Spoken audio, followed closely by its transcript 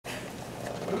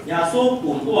耶稣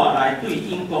本我来对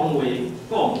因讲话，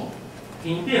讲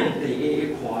天顶地下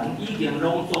的权已经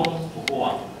拢总予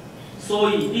我，所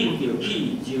以恁着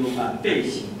去招万百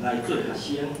姓来做学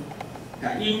生，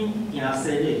甲因行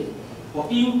洗礼，互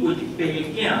因为着爸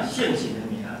囝圣神的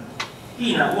名，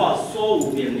既然我所有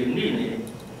命令恁的，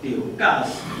着教示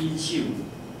遵守，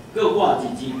搁我一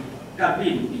日甲恁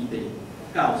伫地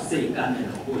到世间的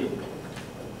后尾。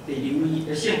第二位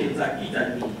的圣经在记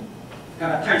载伫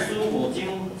甲太书5章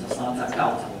13节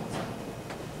到15节。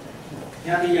兄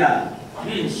弟啊，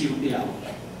恁受调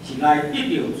是来得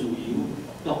到自由，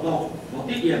独目的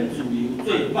用自由做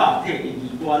肉体的机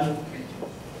关，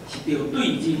是着对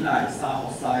仁爱三服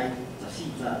侍14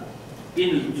节。因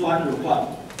为全律法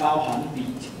包含伫一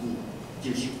句，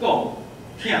就是讲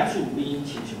疼厝边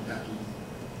亲像家己。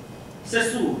说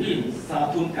使恁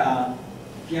三吞家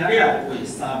听了话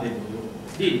三面流，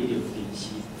恁着定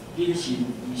时谨慎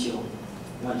以上，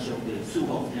愿上帝赐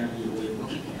福听伊的话，要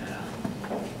去行啦。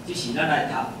这是咱来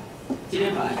读这礼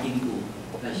拜的经句，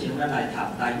但先咱来读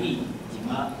台语，是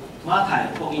马太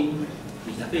福音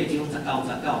28章19节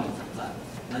到20节，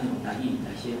咱用台语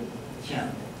来先请。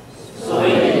所以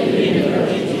恁着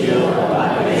去招万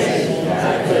百姓来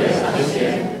做学生，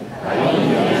甲因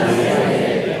行洗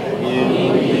礼，因为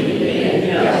爸囝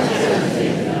圣神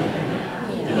的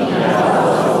名，因我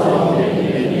所命令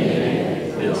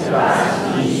的，着教示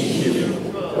遵守，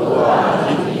搁我一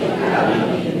日甲恁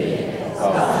伫地到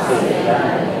世间的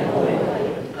后尾。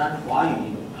咱华语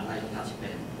来读一遍。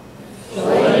所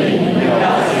以你们要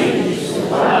去，使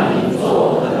万民做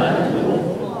我的门徒，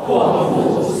或父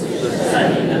使圣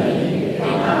灵的名。给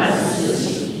他们施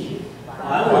洗，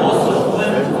凡我所吩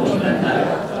咐你们的，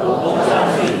都教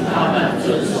训他们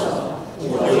遵守。我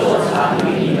就常与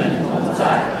你们同在，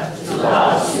直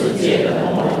到世界的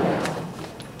末了。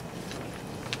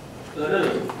好了，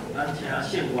咱请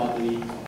献歌队。